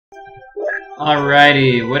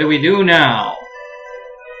Alrighty, what do we do now?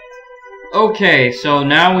 Okay, so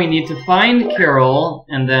now we need to find Carol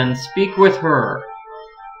and then speak with her.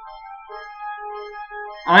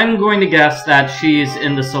 I'm going to guess that she's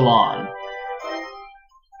in the salon.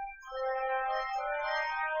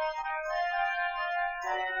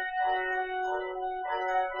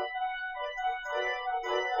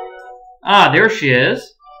 Ah, there she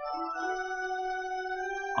is.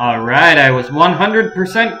 Alright, I was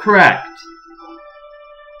 100% correct.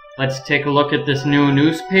 Let's take a look at this new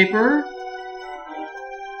newspaper.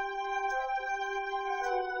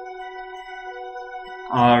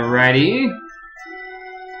 Alrighty.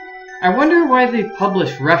 I wonder why they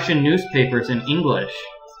publish Russian newspapers in English.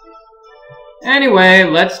 Anyway,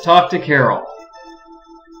 let's talk to Carol.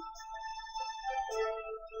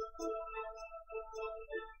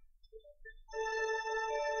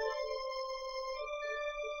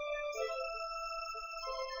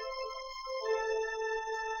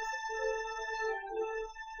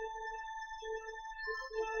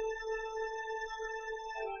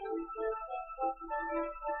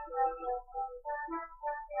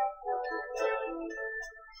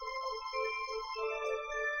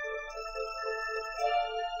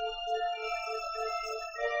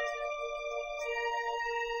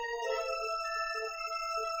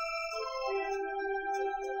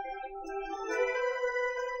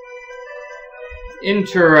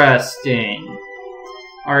 Interesting.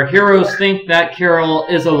 Our heroes think that Carol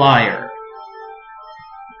is a liar.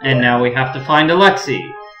 And now we have to find Alexey.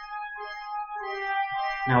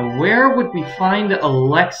 Now where would we find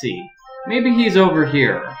Alexey? Maybe he's over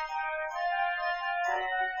here.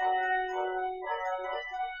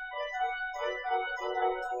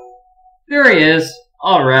 There he is.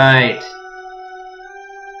 Alright.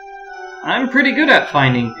 I'm pretty good at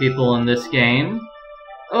finding people in this game.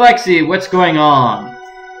 Alexey, what's going on?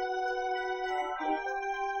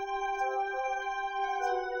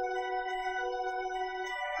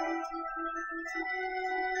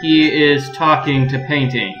 He is talking to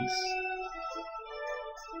paintings.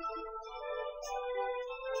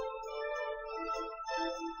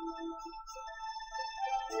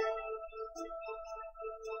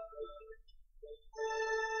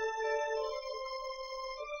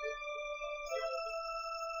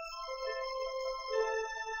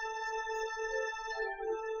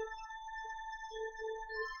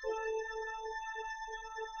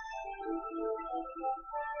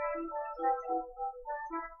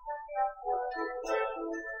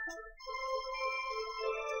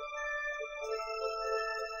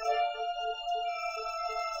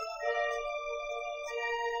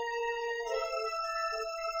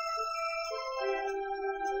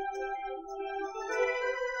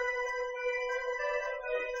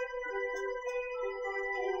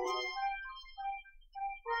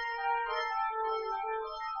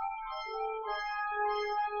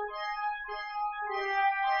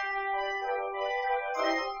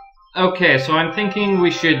 Okay, so I'm thinking we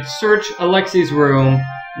should search Alexey's room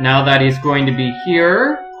now that he's going to be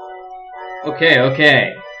here.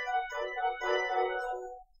 Okay.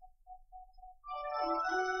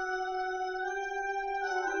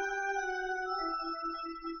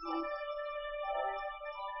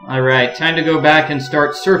 Alright, time to go back and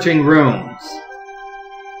start searching rooms.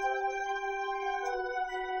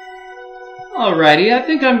 Alrighty, I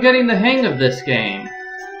think I'm getting the hang of this game.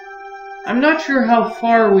 I'm not sure how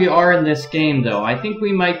far we are in this game, though. I think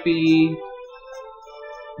we might be...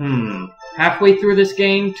 halfway through this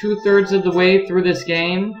game? 2/3 of the way through this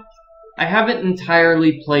game? I haven't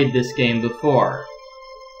entirely played this game before.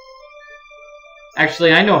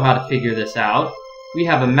 Actually, I know how to figure this out. We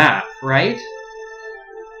have a map, right?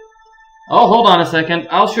 Oh, hold on a second.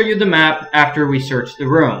 I'll show you the map after we search the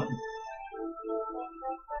room.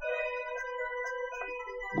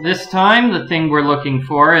 This time, the thing we're looking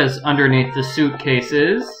for is underneath the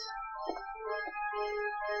suitcases.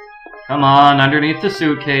 Come on, underneath the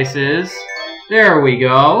suitcases. There we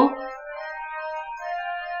go.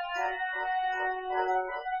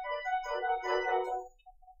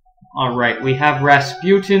 Alright, we have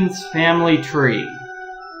Rasputin's family tree.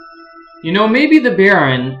 You know, maybe the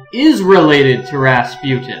Baron is related to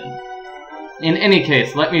Rasputin. In any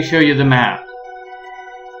case, let me show you the map.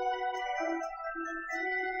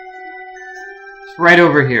 It's right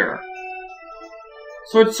over here.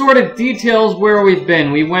 So it sort of details where we've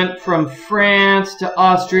been. We went from France to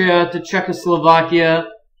Austria to Czechoslovakia.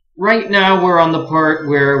 Right now we're on the part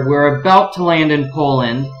where we're about to land in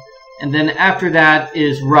Poland. And then after that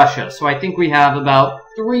is Russia. So I think we have about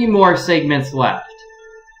 3 more segments left.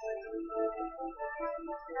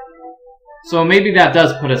 So maybe that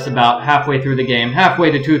does put us about halfway through the game.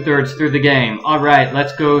 Halfway to 2/3 through the game. Alright,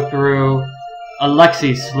 let's go through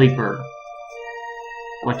Alexey's sleeper.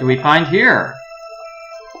 What do we find here?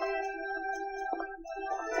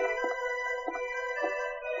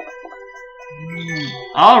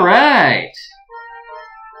 Alright!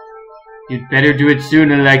 You'd better do it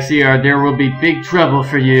soon, Alexey, or there will be big trouble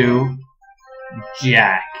for you.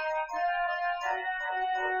 Jack.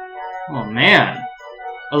 Oh man.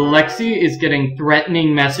 Alexey is getting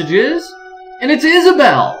threatening messages, and it's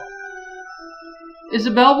Isabelle!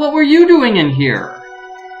 Isabelle, what were you doing in here?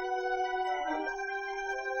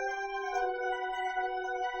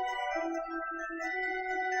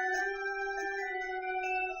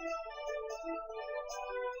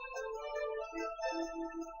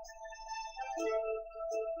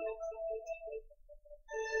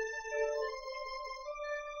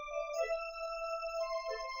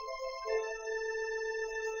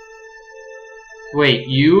 Wait,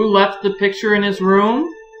 you left the picture in his room?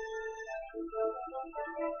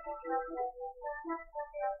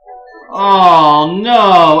 Oh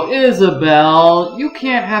no, Isabelle, you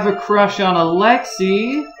can't have a crush on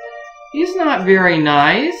Alexey. He's not very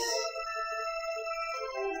nice.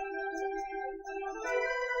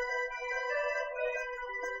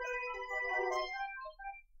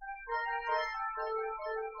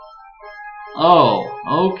 Oh,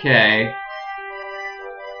 okay.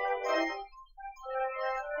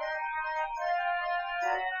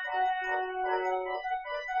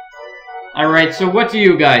 Alright, so what do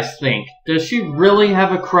you guys think? Does she really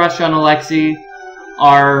have a crush on Alexey?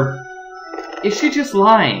 Or is she just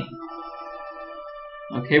lying?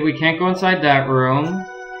 Okay, we can't go inside that room.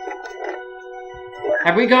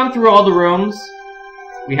 Have we gone through all the rooms?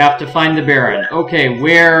 We have to find the Baron. Okay,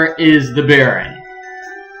 where is the Baron?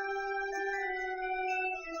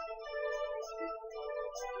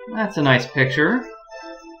 That's a nice picture.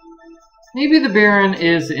 Maybe the Baron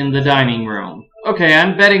is in the dining room. Okay,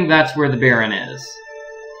 I'm betting that's where the Baron is.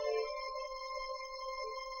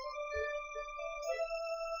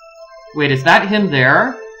 Wait, is that him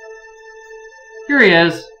there? Here he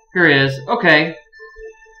is. Here he is. Okay.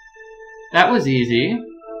 That was easy.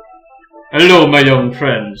 Hello, my young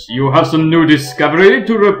friends. You have some new discovery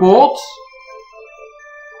to report?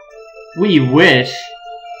 We wish.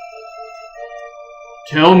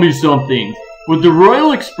 Tell me something. Would the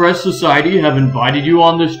Royal Express Society have invited you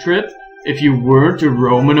on this trip if you weren't a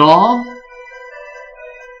Romanov?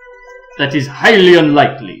 That is highly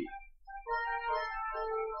unlikely.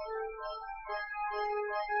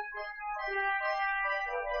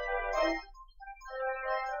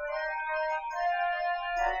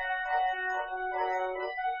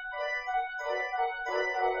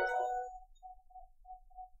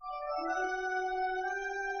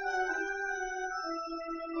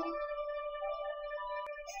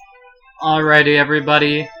 Alrighty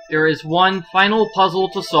everybody, there is one final puzzle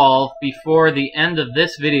to solve before the end of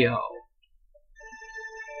this video.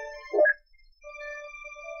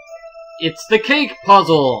 It's the cake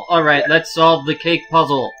puzzle! Alright, let's solve the cake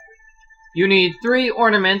puzzle. You need 3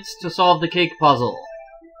 ornaments to solve the cake puzzle.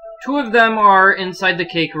 2 of them are inside the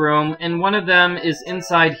cake room, and 1 of them is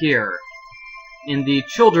inside here, in the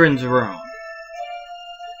children's room.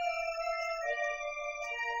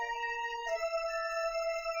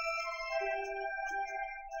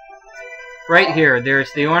 Right here,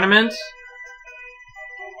 there's the ornament.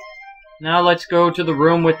 Now let's go to the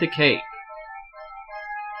room with the cake.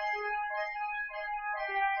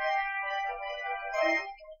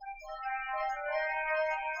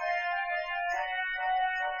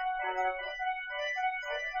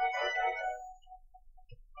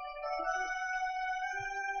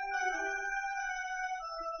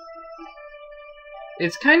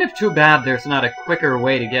 It's kind of too bad there's not a quicker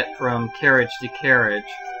way to get from carriage to carriage.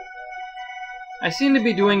 I seem to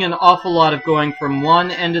be doing an awful lot of going from one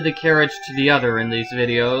end of the carriage to the other in these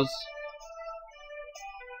videos.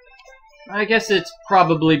 I guess it's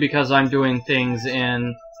probably because I'm doing things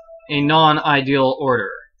in a non-ideal order.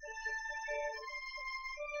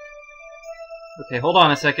 Okay, hold on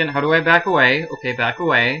a second. How do I back away? Okay, back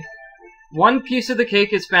away. 1 piece of the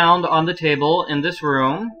cake is found on the table in this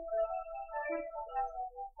room.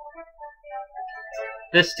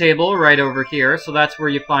 This table right over here, so that's where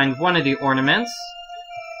you find 1 of the ornaments.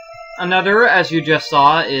 Another, as you just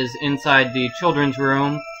saw, is inside the children's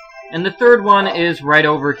room. And the 3rd one is right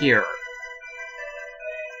over here.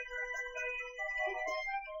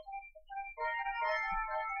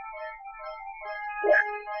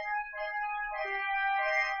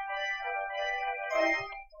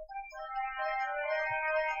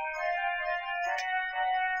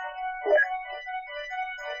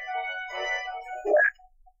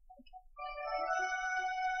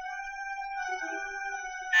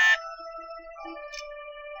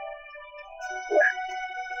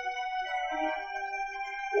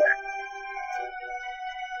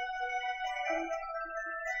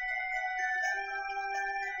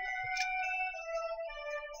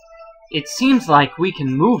 It seems like we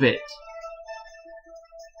can move it.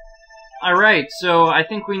 Alright, so I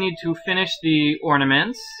think we need to finish the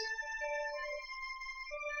ornaments.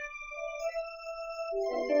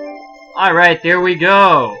 Alright, there we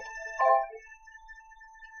go.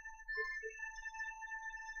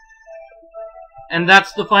 And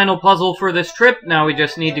that's the final puzzle for this trip. Now we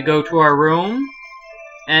just need to go to our room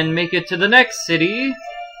and make it to the next city,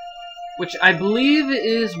 which I believe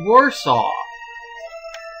is Warsaw.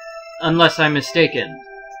 Unless I'm mistaken.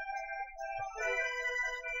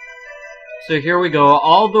 So here we go,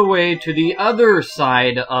 all the way to the other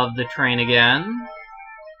side of the train again.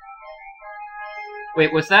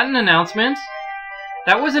 Wait, was that an announcement?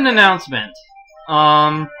 That was an announcement.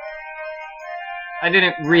 I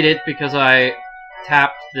didn't read it because I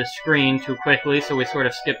tapped the screen too quickly, so we sort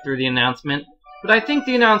of skipped through the announcement. But I think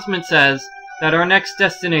the announcement says that our next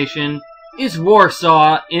destination is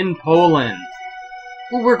Warsaw in Poland.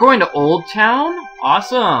 Ooh, we're going to Old Town?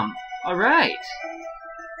 Awesome. Alright.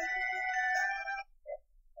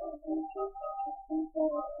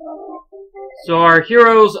 So our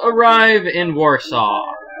heroes arrive in Warsaw.